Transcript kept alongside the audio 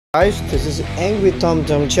Guys, this is Angry Tom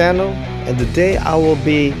Tom channel, and today I will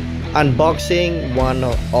be unboxing one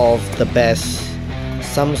of the best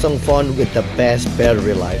Samsung phone with the best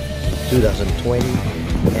battery life 2020,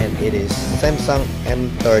 and it is Samsung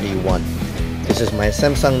M31. This is my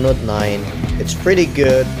Samsung Note 9. It's pretty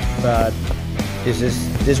good, but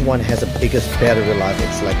this one has the biggest battery life.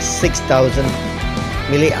 It's like 6,000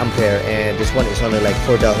 milliampere, and this one is only like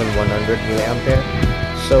 4,100 milliampere.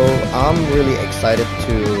 So I'm really excited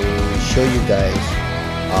to show you guys,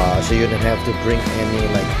 so you don't have to bring any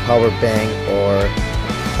like power bank or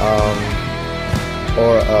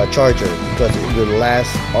a charger, because it will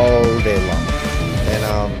last all day long.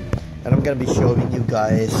 And I'm gonna be showing you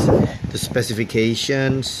guys the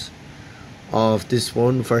specifications of this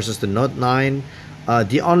phone versus the Note 9.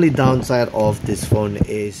 The only downside of this phone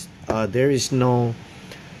is there is no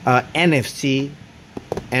NFC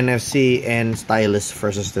and stylus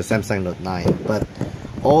versus the Samsung Note 9, but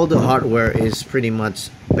all the hardware is pretty much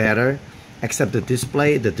better except the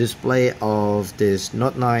display. The display of this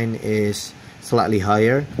Note 9 is slightly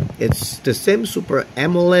higher. It's the same Super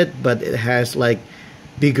AMOLED, but it has like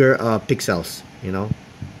bigger pixels, you know.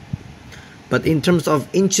 But in terms of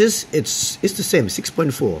inches, it's the same,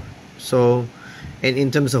 6.4. So, and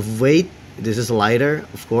in terms of weight, this is lighter,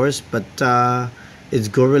 of course, but it's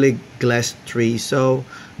Gorilla Glass 3, so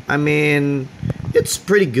I mean it's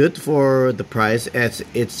pretty good for the price, as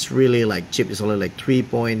it's really like cheap. It's only like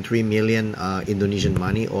 3.3 million Indonesian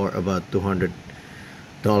money, or about $200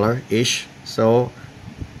 ish. So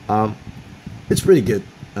it's pretty good.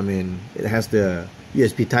 I mean, it has the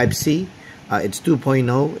USB Type C. It's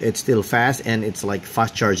 2.0. It's still fast, and it's like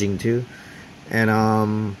fast charging too.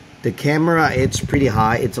 And the camera, it's pretty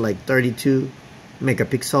high. It's like 32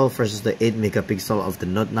 megapixel versus the 8 megapixel of the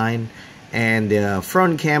Note 9, and the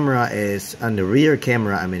front camera is, and the rear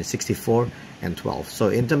camera, I mean 64 and 12. So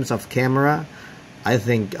in terms of camera, I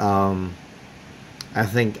think Samsung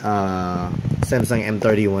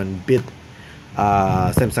M31 beat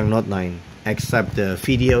Samsung Note 9, except the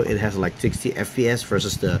video, it has like 60 fps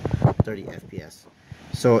versus the 30 fps.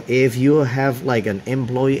 So if you have like an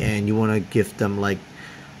employee and you want to give them like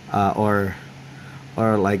or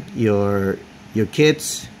like your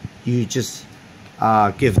kids, you just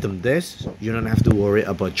give them this. You don't have to worry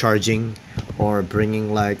about charging or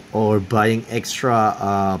bringing like, or buying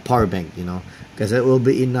extra power bank, you know, because it will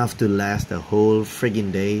be enough to last the whole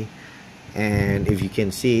friggin' day. And if you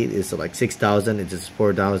can see, it's like 6,000, it's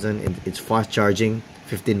 4,000. It's fast charging,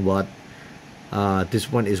 15 watt. This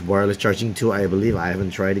one is wireless charging too, I believe. I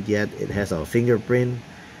haven't tried it yet. It has a fingerprint,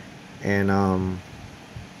 and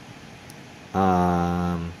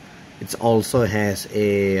it also has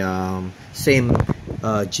a same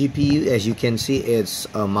GPU. As you can see, it's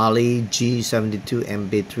a Mali G72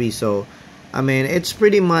 MB3. So I mean, it's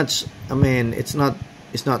pretty much, I mean, it's not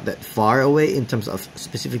that far away in terms of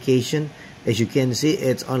specification. As you can see,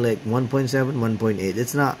 it's on like 1.7, 1.8.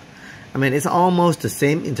 It's not, I mean, it's almost the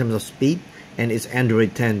same in terms of speed, and it's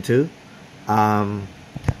Android 10 too.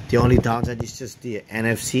 The only downside is just the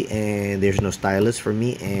NFC, and there's no stylus for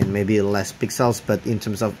me, and maybe less pixels. But in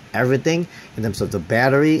terms of everything, in terms of the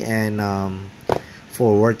battery and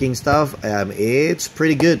for working stuff, it's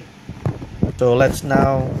pretty good. So let's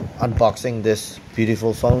now unboxing this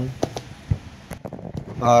beautiful phone.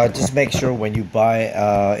 Just make sure when you buy,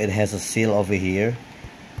 it has a seal over here,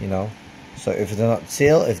 you know. So if it's not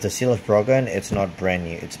seal, if the seal is broken, it's not brand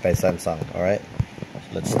new. It's by Samsung. All right.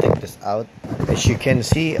 Let's take this out. As you can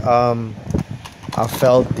see, I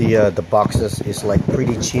felt the boxes is like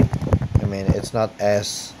pretty cheap. I mean, it's not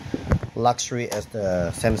as luxury as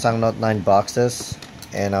the Samsung Note 9 boxes.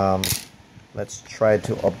 And let's try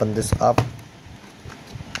to open this up.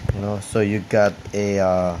 You know, so you got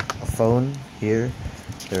a phone here.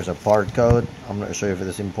 There's a barcode. I'm not sure if it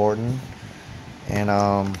is important. And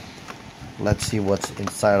let's see what's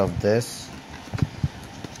inside of this.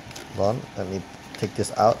 Hold on, let me take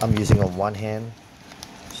this out. I'm using a one hand.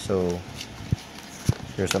 So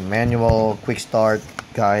there's a manual, quick start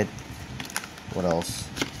guide. What else?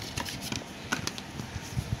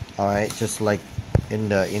 Alright, just like in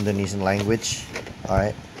the Indonesian language.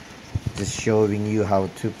 Alright, just showing you how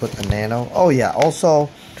to put a nano. Oh yeah, also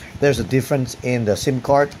there's a difference in the SIM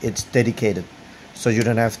card. It's dedicated, so you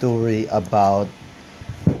don't have to worry about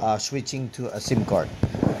switching to a SIM card.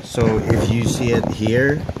 So if you see it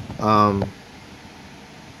here,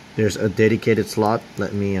 there's a dedicated slot.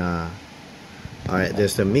 Let me alright,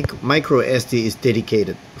 there's the micro SD is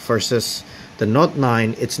dedicated, versus the Note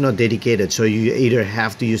 9, it's not dedicated. So you either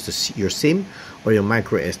have to use your SIM or your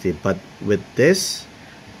micro SD. But with this,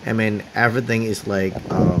 I mean, everything is like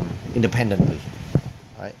independently.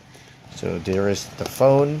 Right? So there is the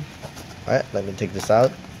phone. Alright, let me take this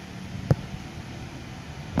out.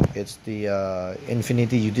 It's the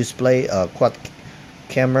Infinity U display quad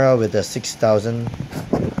camera with a 6000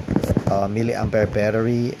 milliampere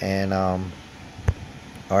battery, and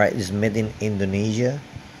alright, it's made in Indonesia.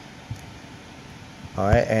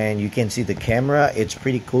 Alright, and you can see the camera, it's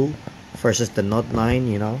pretty cool versus the Note 9,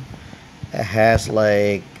 you know. It has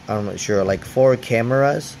like, I'm not sure, like 4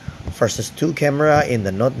 cameras versus 2 camera in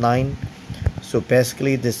the Note 9. So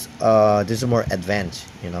basically this is more advanced,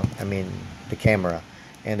 you know, I mean the camera.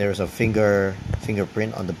 And there's a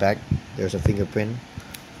fingerprint on the back. There's a fingerprint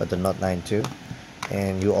for the Note 9 too.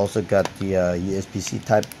 And you also got the USB-C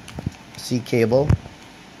type C cable.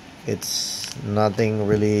 It's nothing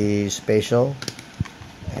really special.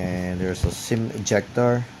 And there's a SIM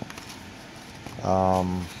ejector.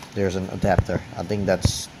 There's an adapter. I think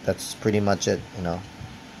that's pretty much it, you know.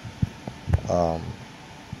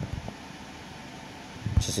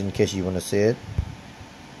 Just in case you want to see it.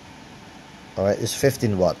 Alright, it's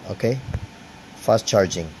 15 watt, okay? Fast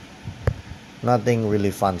charging. Nothing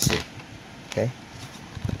really fancy. Okay?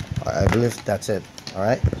 I believe that's it.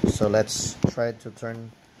 Alright, so let's try to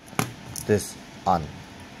turn this on.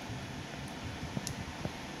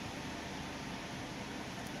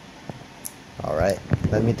 Alright,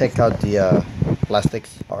 let me take out the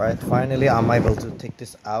plastics. Alright, finally I'm able to take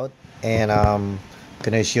this out, and I'm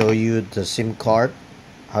gonna show you the SIM card,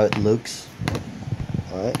 how it looks.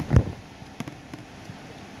 Alright.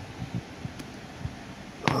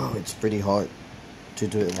 Oh, it's pretty hard to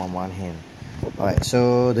do it on one hand. Alright,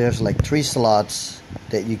 so there's like 3 slots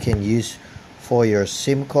that you can use for your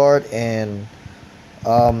SIM card, and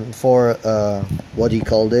for what do you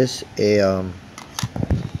call this, the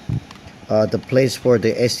place for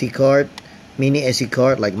the SD card, mini SD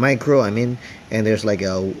card, like micro, I mean. And there's like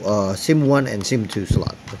a SIM 1 and SIM 2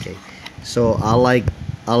 slot. Okay, so I like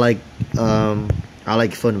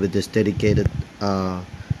phone with this dedicated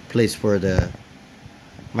place for the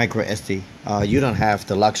micro SD. You don't have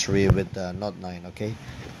the luxury with the Note 9. Okay,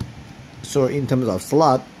 so in terms of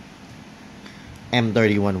slot,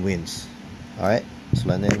 M31 wins. Alright, so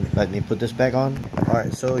let me put this back on.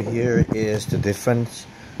 Alright, so here is the difference,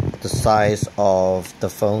 the size of the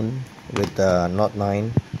phone with the Note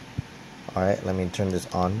 9. Alright, let me turn this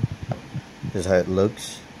on. This is how it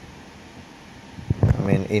looks. I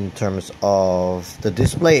mean, in terms of the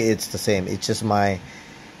display, it's the same. It's just I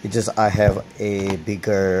have a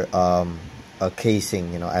bigger a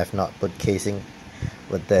casing, you know. I have not put casing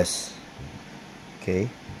with this. Okay,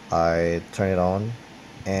 I turn it on,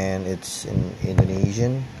 and it's in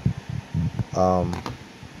Indonesian. Let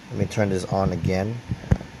me turn this on again.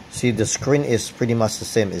 See, the screen is pretty much the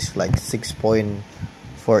same. It's like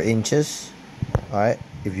 6.4 inches. Alright,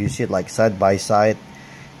 if you see it like side by side,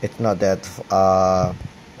 it's not that a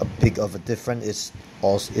big of a difference.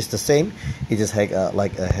 It's the same. It just have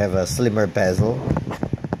have a slimmer bezel.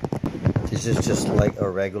 This is just like a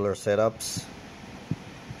regular setups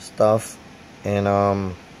stuff. And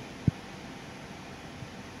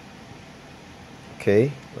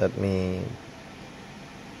okay, let me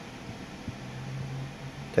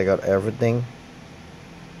take out everything.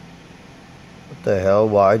 What the hell?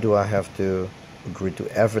 Why do I have to agree to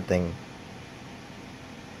everything?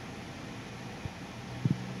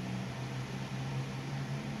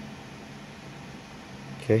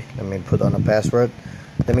 Okay, let me put on a password.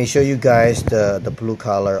 Let me show you guys the blue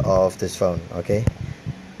color of this phone. Okay,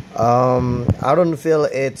 I don't feel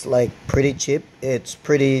it's like pretty cheap. It's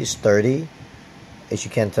pretty sturdy, as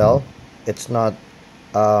you can tell. It's not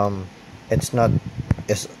I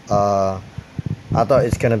thought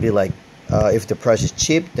it's gonna be like, if the price is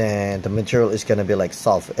cheap, then the material is gonna be like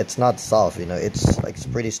soft. It's not soft, you know. It's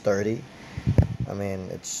pretty sturdy. I mean,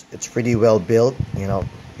 it's pretty well built, you know.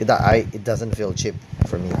 It doesn't feel cheap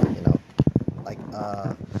for me, you know. Like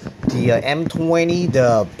the M20,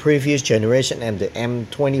 the previous generation, and the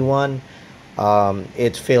M21,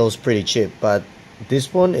 it feels pretty cheap. But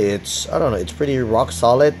this one, I don't know, it's pretty rock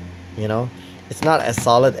solid, you know. It's not as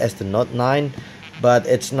solid as the Note 9, but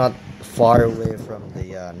it's not far away from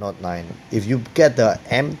the Note 9. If you get the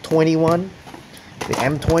M21,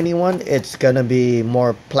 it's gonna be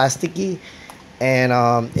more plasticky, and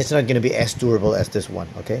it's not gonna be as durable as this one.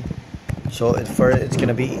 Okay, so it's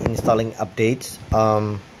gonna be installing updates,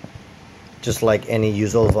 just like any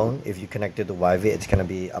usual phone. If you connect it to Wi-Fi, it's gonna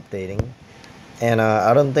be updating. And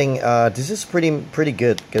I don't think this is pretty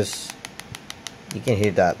good, because you can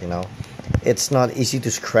hear that, you know. It's not easy to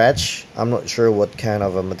scratch. I'm not sure what kind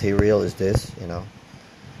of a material is this, you know.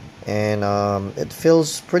 And it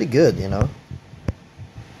feels pretty good, you know.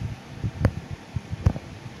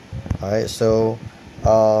 Alright, so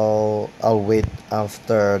I'll wait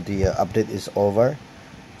after the update is over.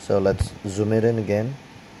 So let's zoom it in again.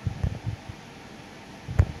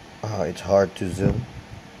 Oh, it's hard to zoom.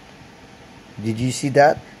 Did you see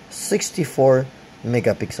that? 64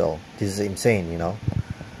 megapixel. This is insane, you know.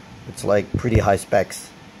 It's like pretty high specs.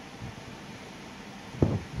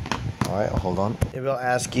 Alright, hold on. It will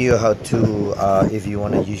ask you how to if you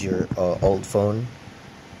want to use your old phone.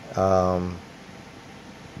 But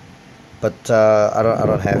I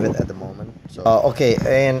don't have it at the moment. So okay,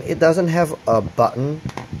 and it doesn't have a button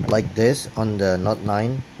like this on the Note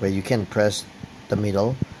 9 where you can press the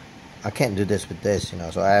middle. I can't do this with this, you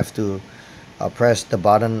know. So I have to press the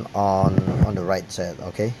button on the right side.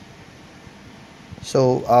 Okay.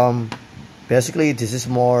 So basically this is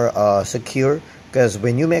more secure, because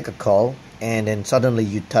when you make a call and then suddenly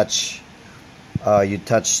you touch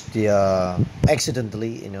the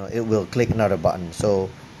accidentally, you know, it will click another button. So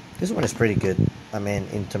this one is pretty good. I mean,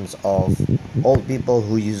 in terms of old people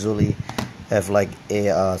who usually have like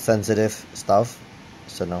a sensitive stuff,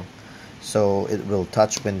 so no, so it will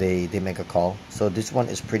touch when they make a call. So this one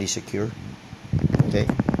is pretty secure. Okay.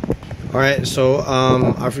 Alright, so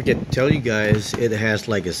I forget to tell you guys, it has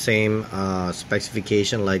like the same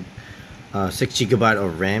specification, like 6 GB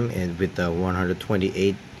of RAM and with the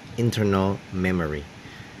 128 internal memory.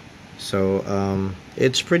 So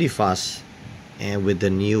it's pretty fast, and with the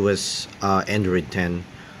newest Android 10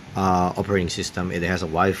 operating system, it has a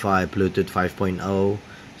Wi-Fi, Bluetooth 5.0.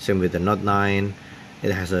 Same with the Note 9.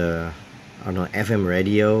 It has a, I don't know, FM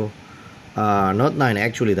radio. Note 9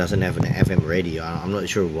 actually doesn't have an FM radio. I'm not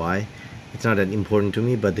sure why. It's not that important to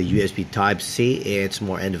me, but the USB Type-C, it's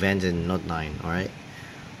more advanced than Note 9. Alright.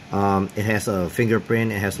 It has a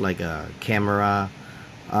fingerprint. It has like a camera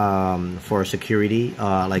for security,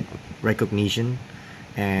 like recognition,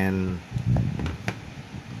 and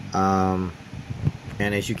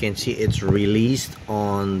as you can see, it's released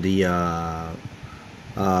on the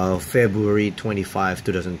February 25,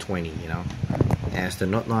 2020. You know, as the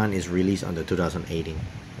Note 9 is released on the 2018.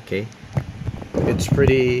 Okay. It's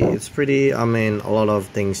pretty, I mean, a lot of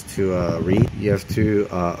things to read. You have to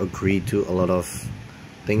agree to a lot of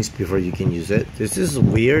things before you can use it. This is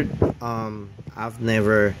weird. I've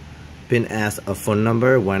never been asked a phone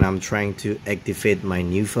number when I'm trying to activate my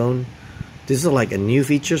new phone. This is like a new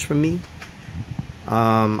features for me.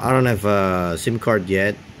 I don't have a SIM card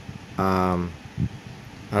yet. I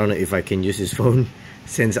don't know if I can use this phone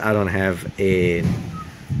since I don't have a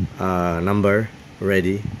number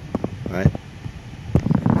ready.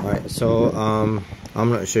 Alright, so I'm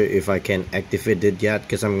not sure if I can activate it yet,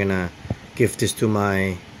 because I'm gonna give this to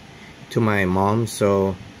my mom,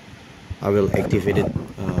 so I will activate it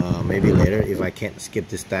maybe later if I can't skip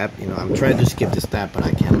this step. You know, I'm trying to skip this step, but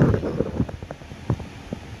I can't.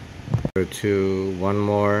 Go to one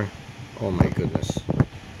more. Oh my goodness.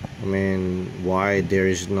 I mean, why there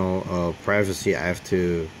is no privacy? I have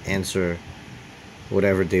to answer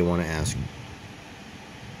whatever they want to ask.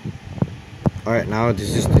 Alright, now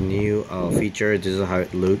this is the new feature. This is how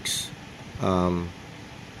it looks.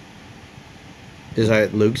 This is how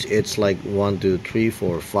it looks. It's like 1, 2, 3,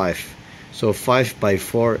 4, 5. So 5 by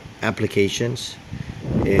 4 applications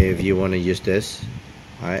if you want to use this.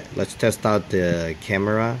 Alright, let's test out the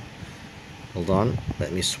camera. Hold on,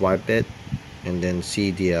 let me swipe it and then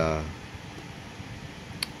see the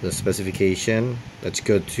specification. Let's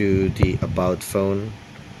go to the about phone.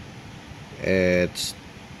 It's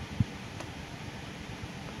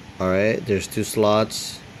alright, there's 2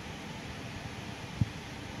 slots.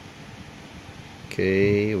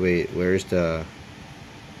 Okay, wait, where's the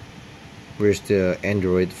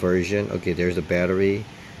Android version? Okay, there's the battery.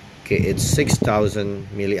 Okay, it's 6,000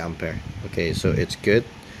 milliampere. Okay, so it's good.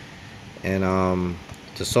 And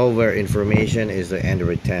the software information is the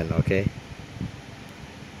Android 10. Okay,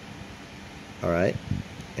 alright,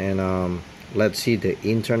 and let's see the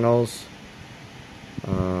internals.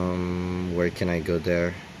 Where can I go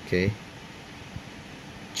there? Okay,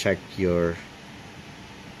 check your.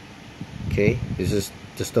 Okay, this is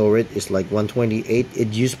the storage is like 128. It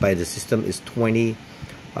used by the system is 20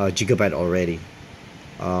 gigabyte already.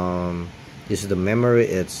 This is the memory.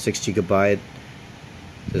 It's 6 gigabyte.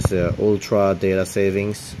 This is ultra data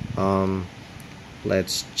savings.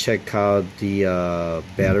 Let's check out the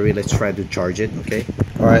battery. Let's try to charge it. Okay,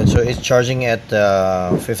 alright, so it's charging at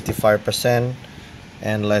 55%,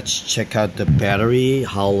 and let's check out the battery,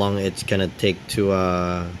 how long it's gonna take to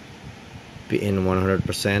be in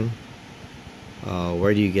 100%.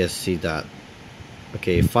 Where do you guys see that?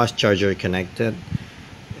 Okay, fast charger connected,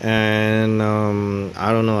 and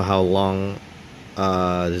I don't know how long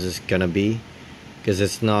this is gonna be. because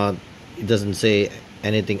it's not, it doesn't say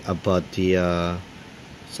anything about the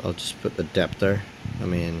so I'll just put adapter. I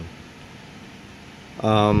mean,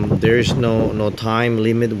 there is no time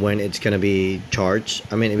limit when it's gonna be charged.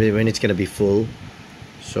 I mean, when it's gonna be full.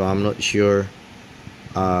 So I'm not sure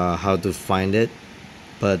how to find it,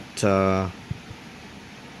 but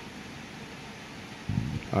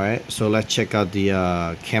alright, so let's check out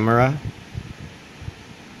the camera.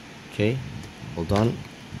 Okay, hold on.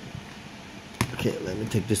 Okay, let me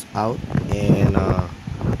take this out and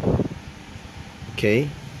okay.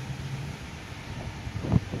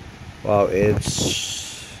 Wow,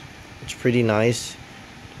 it's pretty nice.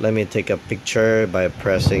 Let me take a picture by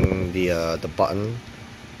pressing the button.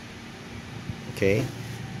 Okay,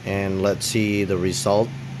 and let's see the result.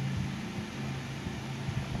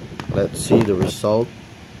 Let's see the result.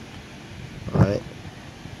 Alright.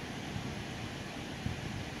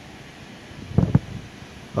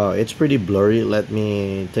 Oh, it's pretty blurry. Let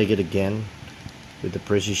me take it again with the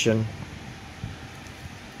precision.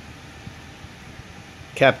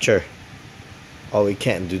 Capture. Oh, we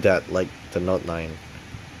can't do that like the Note 9.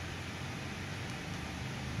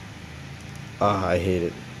 Ah, I hate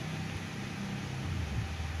it.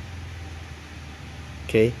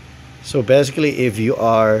 Okay, so basically if you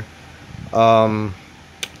are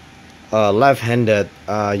left-handed,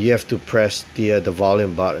 you have to press the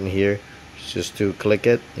volume button here just to click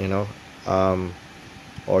it, you know,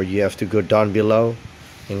 or you have to go down below,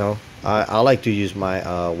 you know. I like to use my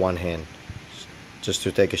one hand just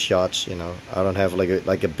to take a shots, you know. I don't have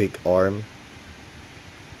like a big arm.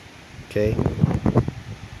 Okay,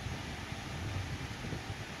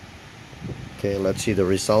 let's see the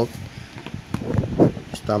result.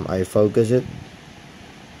 This time I focus it.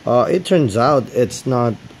 It turns out it's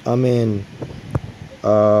not, I mean,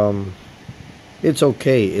 it's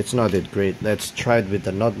okay, it's not that great. Let's try it with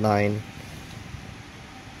the Note 9.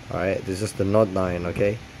 Alright, this is the Note 9,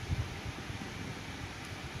 okay.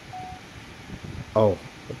 Oh,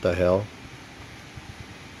 what the hell?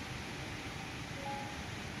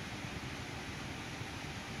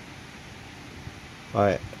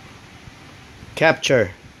 Alright,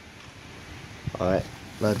 capture. Alright,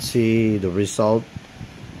 let's see the result.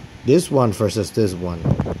 This one versus this one.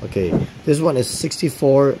 Okay, this one is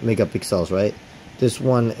 64 megapixels, right? This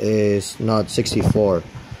one is not 64.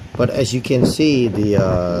 But as you can see,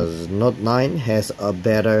 the Note 9 has a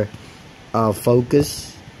better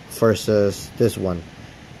focus versus this one.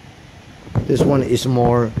 This one is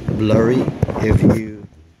more blurry if you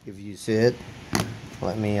see it.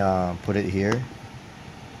 Let me put it here.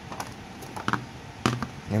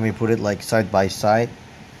 Let me put it like side by side.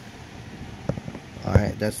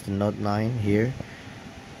 Alright, that's the Note 9 here.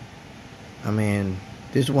 I mean,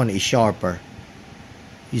 this one is sharper.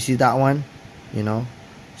 You see that one? You know?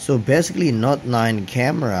 So basically Note 9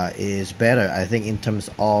 camera is better, I think, in terms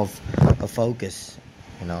of a focus.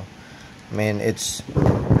 You know? I mean, it's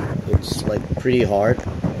like pretty hard.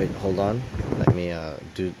 Wait, hold on. Let me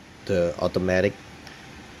do the automatic.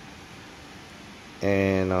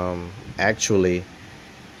 And actually,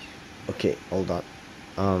 okay, hold on.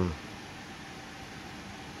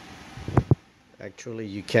 Actually,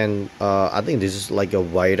 you can I think this is like a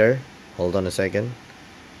wider. Hold on a second.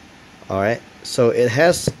 Alright, so it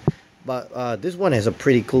has, but this one has a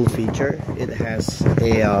pretty cool feature. It has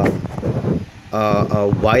a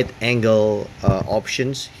wide angle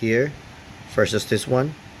options here versus this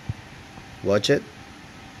one. Watch it.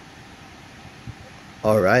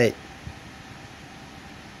 Alright,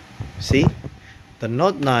 see the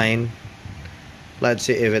Note 9, let's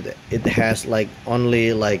see if it has like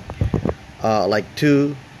only like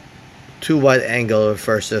two wide angle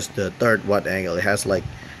versus the third wide angle. It has like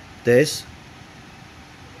this.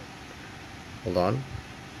 Hold on.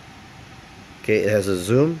 Okay, it has a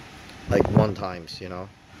zoom like 1 times, you know.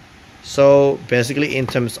 So basically in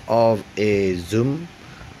terms of a zoom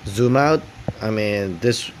out, I mean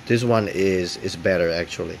this one is better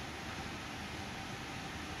actually.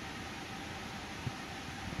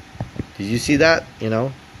 Did you see that? You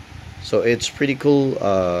know, so it's pretty cool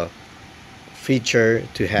feature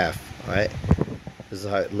to have. All right, this is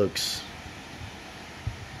how it looks.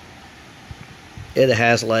 It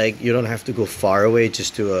has like, you don't have to go far away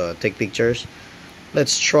just to take pictures.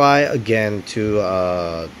 Let's try again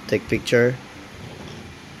to take picture.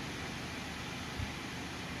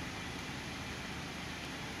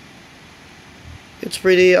 It's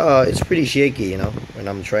pretty shaky, you know, when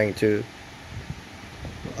I'm trying to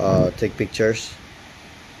take pictures.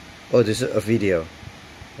 Oh, this is a video.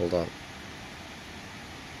 Hold on.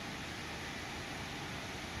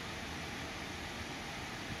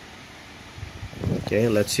 Okay,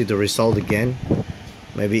 let's see the result again.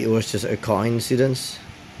 Maybe it was just a coincidence.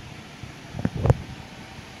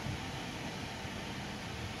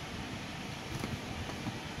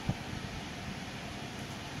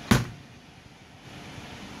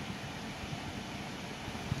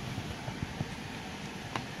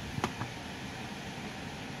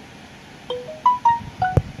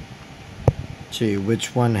 See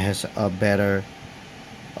which one has a better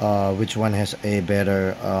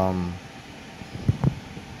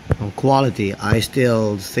quality. I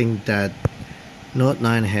still think that Note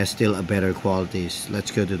 9 has still a better qualities. Let's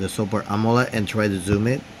go to the Super AMOLED and try to zoom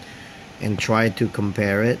it and try to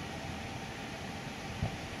compare it.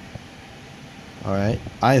 Alright,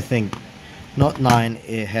 I think Note 9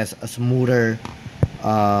 it has a smoother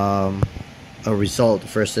a result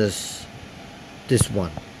versus this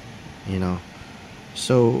one, you know.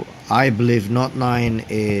 So I believe Note 9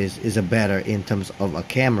 is a better in terms of a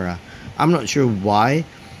camera. I'm not sure why.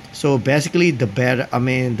 So basically the better, I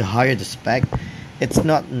mean the higher the spec, it's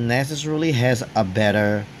not necessarily has a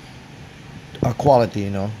better quality, you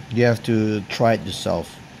know. You have to try it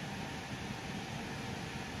yourself.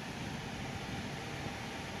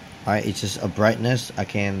 Alright, it's just a brightness. I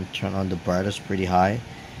can turn on the brightness pretty high.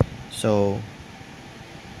 So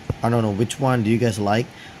I don't know which one do you guys like.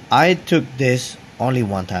 I took this only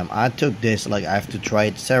one time. I took this like I have to try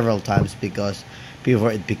it several times because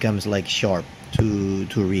before it becomes like sharp to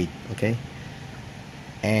read. Okay,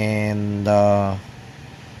 and yeah,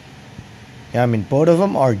 I mean both of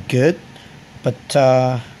them are good, but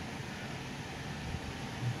I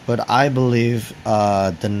believe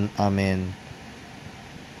I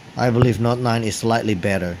believe Note 9 is slightly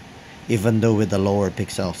better, even though with the lower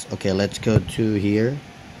pixels. Okay, let's go to here,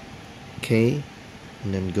 K,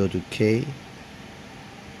 and then go to K.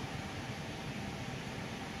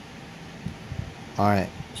 Alright,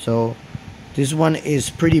 so this one is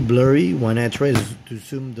pretty blurry when I try to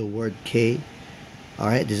zoom the word K.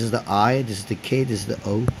 Alright, this is the I, this is the K, this is the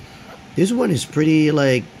O. This one is pretty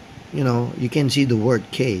like, you know, you can see the word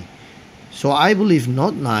K. So I believe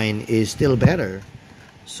Note 9 is still better.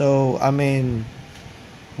 So I mean,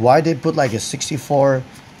 why they put like a 64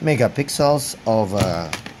 megapixels of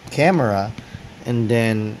a camera and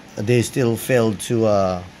then they still fail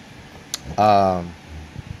to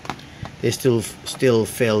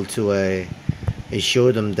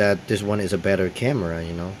show them that this one is a better camera,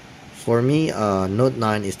 you know. For me, Note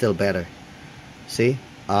 9 is still better. See,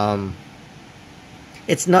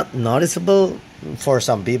 it's not noticeable for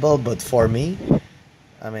some people, but for me,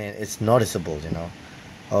 I mean, it's noticeable, you know.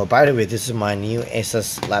 Oh, by the way, this is my new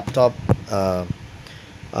Asus laptop. I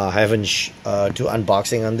haven't do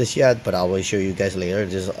unboxing on this yet, but I will show you guys later.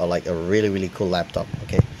 This is like a really cool laptop.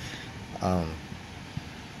 Okay.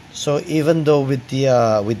 So even though with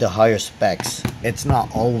the higher specs, it's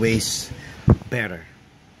not always better.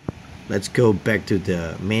 Let's go back to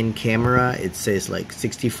the main camera. It says like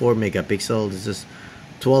 64 megapixels. This is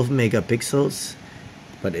 12 megapixels,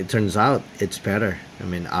 but it turns out it's better. I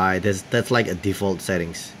mean, that's like a default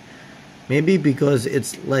settings. Maybe because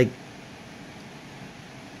it's like,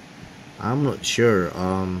 I'm not sure.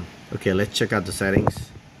 Okay, let's check out the settings.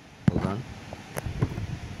 Hold on.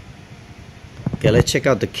 Okay, let's check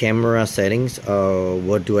out the camera settings.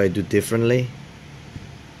 What do I do differently?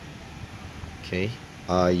 Okay,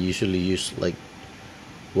 I usually use like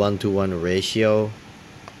 1:1 ratio.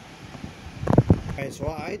 Alright, so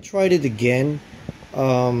I tried it again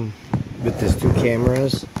with these two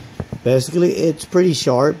cameras. Basically, it's pretty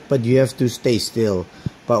sharp, but you have to stay still.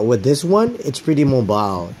 But with this one, it's pretty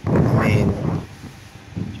mobile. I mean,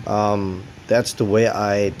 that's the way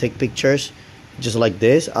I take pictures. Just like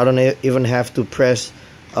this, I don't even have to press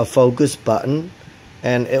a focus button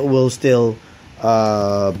and it will still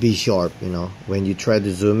be sharp, you know. When you try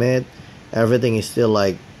to zoom it, everything is still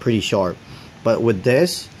like pretty sharp. But with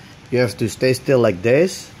this, you have to stay still like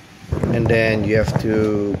this, and then you have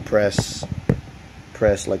to press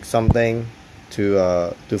like something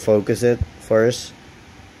to focus it first,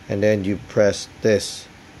 and then you press this.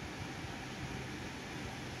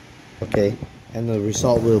 Okay, and the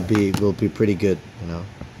result will be pretty good, you know.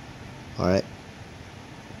 All right,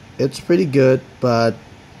 it's pretty good, but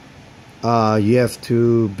you have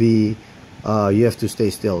to stay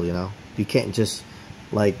still, you know. You can't just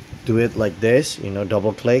like do it like this, you know,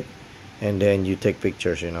 double click and then you take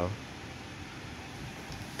pictures, you know.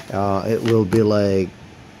 It will be like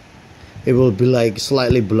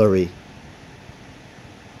slightly blurry.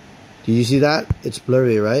 Do you see that? It's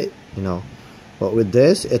blurry, right? You know, but with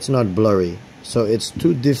this, it's not blurry. So it's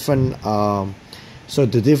two different. So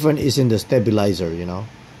the difference is in the stabilizer, you know.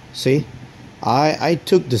 See, I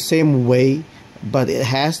took the same way but it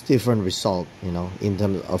has different result, you know, in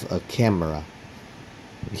terms of a camera.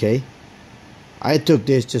 Okay, I took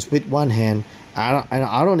this just with one hand.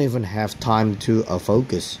 I don't even have time to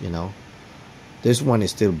focus, you know. This one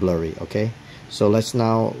is still blurry. Okay, so let's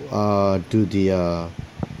now do the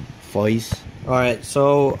voice. All right,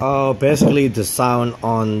 so basically the sound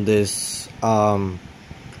on this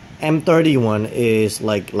M31 is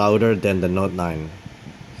like louder than the Note 9.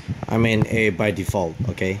 I mean, by default.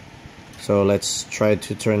 Okay, so let's try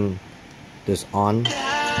to turn this on.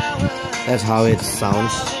 That's how it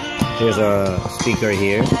sounds. Here's a speaker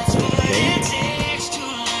here. Okay,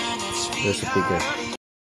 there's a speaker.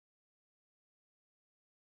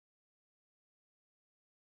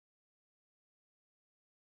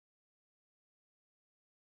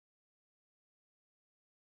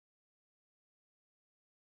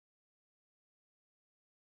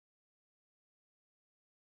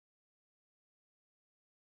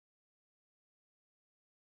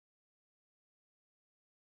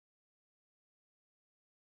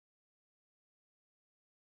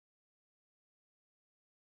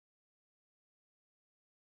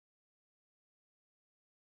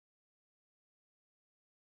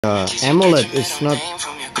 AMOLED is not,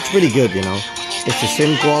 it's pretty good, you know. It's the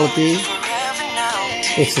same quality.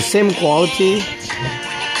 It's the same quality,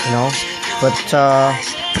 you know, but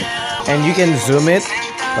and you can zoom it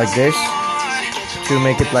like this to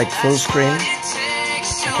make it like full screen.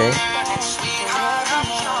 Okay,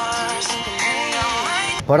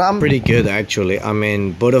 but I'm pretty good actually. I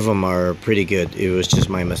mean, both of them are pretty good. It was just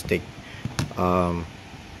my mistake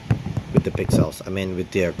with the pixels. I mean, with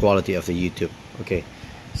the quality of the YouTube. Okay,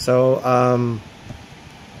 so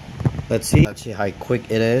let's see how quick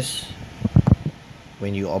it is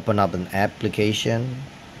when you open up an application.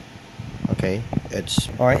 Okay, it's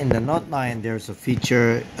alright. In the Note 9 there's a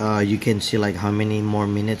feature you can see like how many more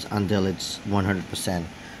minutes until it's 100%,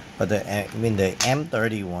 but the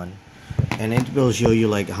M31, and it will show you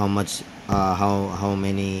like how much how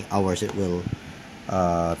many hours it will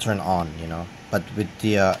turn on, you know. But with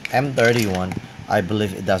the M31, I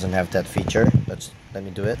believe it doesn't have that feature. Let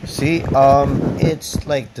me do it. See, it's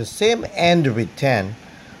like the same Android 10,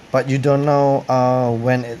 but you don't know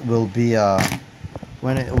when it will be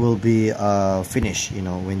finished, you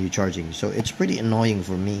know, when you're charging. So it's pretty annoying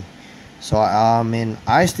for me. So I mean,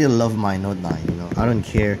 I still love my Note 9, you know. I don't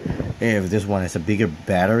care if this one has a bigger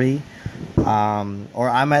battery, or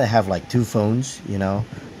I might have like two phones, you know,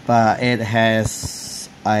 but it has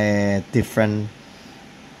a different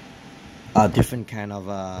kind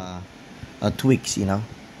of tweaks, you know.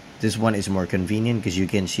 This one is more convenient because you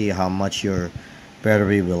can see how much your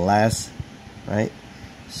battery will last, right?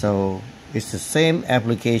 So it's the same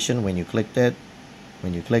application when you clicked it,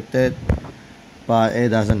 but it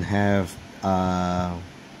doesn't have I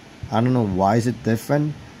don't know why is it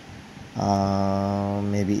different.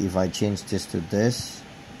 Maybe if I change this to this.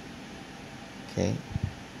 Okay,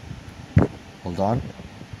 hold on.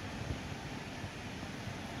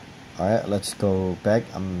 Alright, let's go back.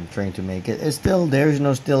 I'm trying to make it. It's still, there's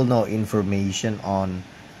still no information on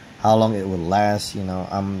how long it will last, you know.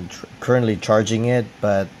 I'm currently charging it,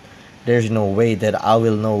 but there's no way that I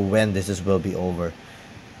will know when this will be over.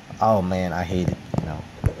 Oh man, I hate it, you know.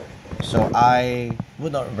 So I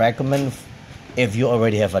would not recommend if you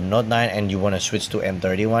already have a Note 9 and you want to switch to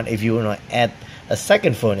M31. If you want to add a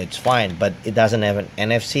second phone, it's fine, but it doesn't have an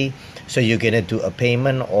NFC, so you're gonna do a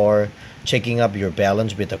payment or checking up your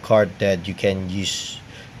balance with a card that you can use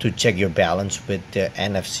to check your balance with the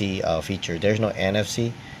NFC feature. There's no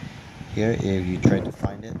NFC here if you try to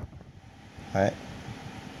find it. Alright,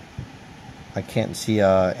 I can't see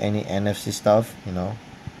any NFC stuff, you know.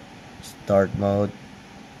 Start mode.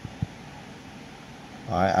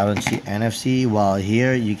 Alright, I don't see NFC. While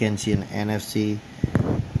here you can see an NFC.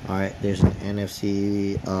 Alright, there's an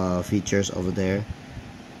NFC features over there.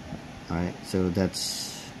 Alright, so that's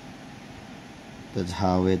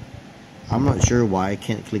how it. I'm not sure why I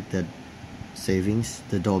can't click the settings,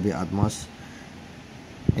 the Dolby Atmos.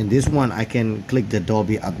 In this one I can click the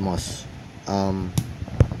Dolby Atmos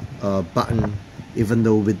button, even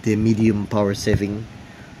though with the medium power saving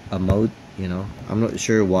mode, you know. I'm not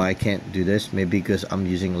sure why I can't do this. Maybe because I'm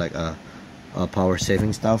using like a power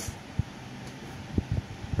saving stuff.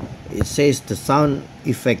 It says the sound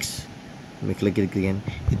effects. Let me click it again.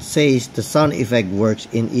 It says the sound effect works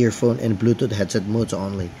in earphone and Bluetooth headset modes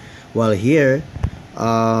only, while here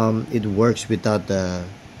it works without the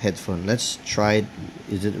headphone. Let's try it.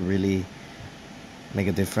 Is it really make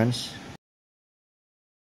a difference?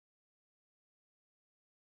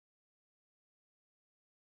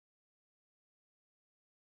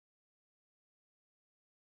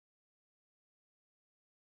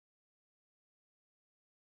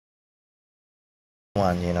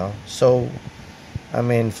 one, you know. So I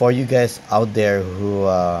mean, for you guys out there who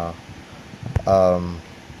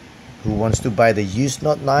wants to buy the used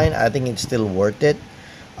Note 9, I think it's still worth it.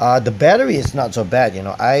 The battery is not so bad, you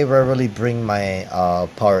know. I rarely bring my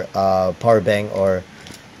power bank or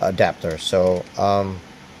adapter, so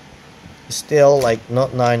still, like,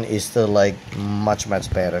 Note 9 is still like much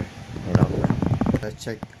better, you know. Let's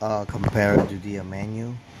check compare to the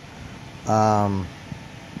menu.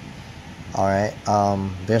 Alright,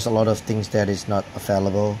 there's a lot of things that is not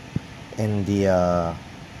available in the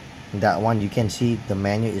that one. You can see the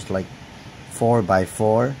menu is like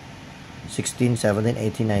 4x4, 16, 17,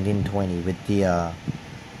 18, 19, 20. With the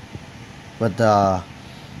with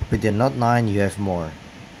the Note 9 you have more.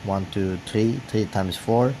 1, 2, 3 times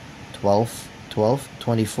 4, 12,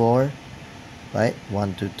 24, right?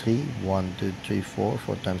 1, 2, 3, 1, 2, 3, 4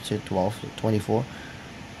 times 3, 12, 24,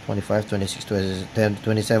 25, 26, 27,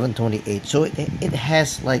 27, 28. So it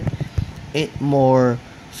has like 8 more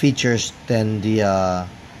features than the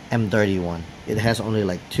M31. It has only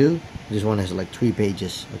like 2. This one has like 3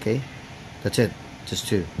 pages. Okay, that's it, just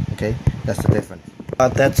 2. Okay, that's the difference.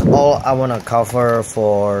 That's all I want to cover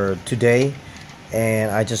for today, and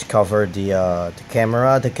I just covered the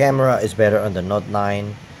camera. The camera is better on the Note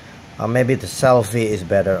 9. Maybe the selfie is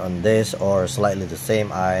better on this, or slightly the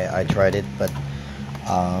same. I tried it, but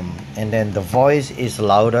and then the voice is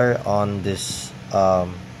louder on this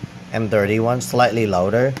M31, slightly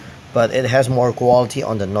louder, but it has more quality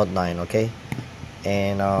on the Note 9. Okay,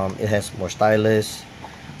 and it has more stylus,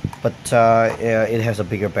 but it has a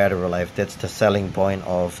bigger battery life. That's the selling point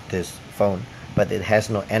of this phone. But it has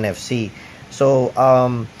no NFC. So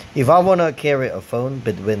if I want to carry a phone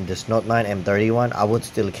between this Note 9 and M31, I would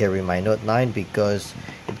still carry my Note 9 because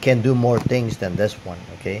it can do more things than this one.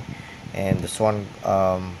 Okay, and this one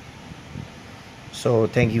so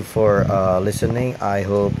thank you for listening. I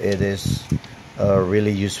hope it is a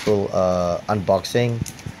really useful unboxing,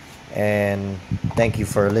 and thank you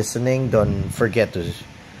for listening. Don't forget to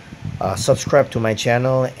subscribe to my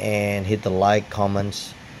channel and hit the like,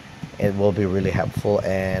 comments. It will be really helpful,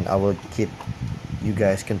 and I will keep you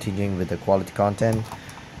guys continuing with the quality content.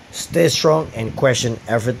 Stay strong and question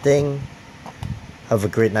everything. Have a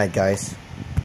great night, guys.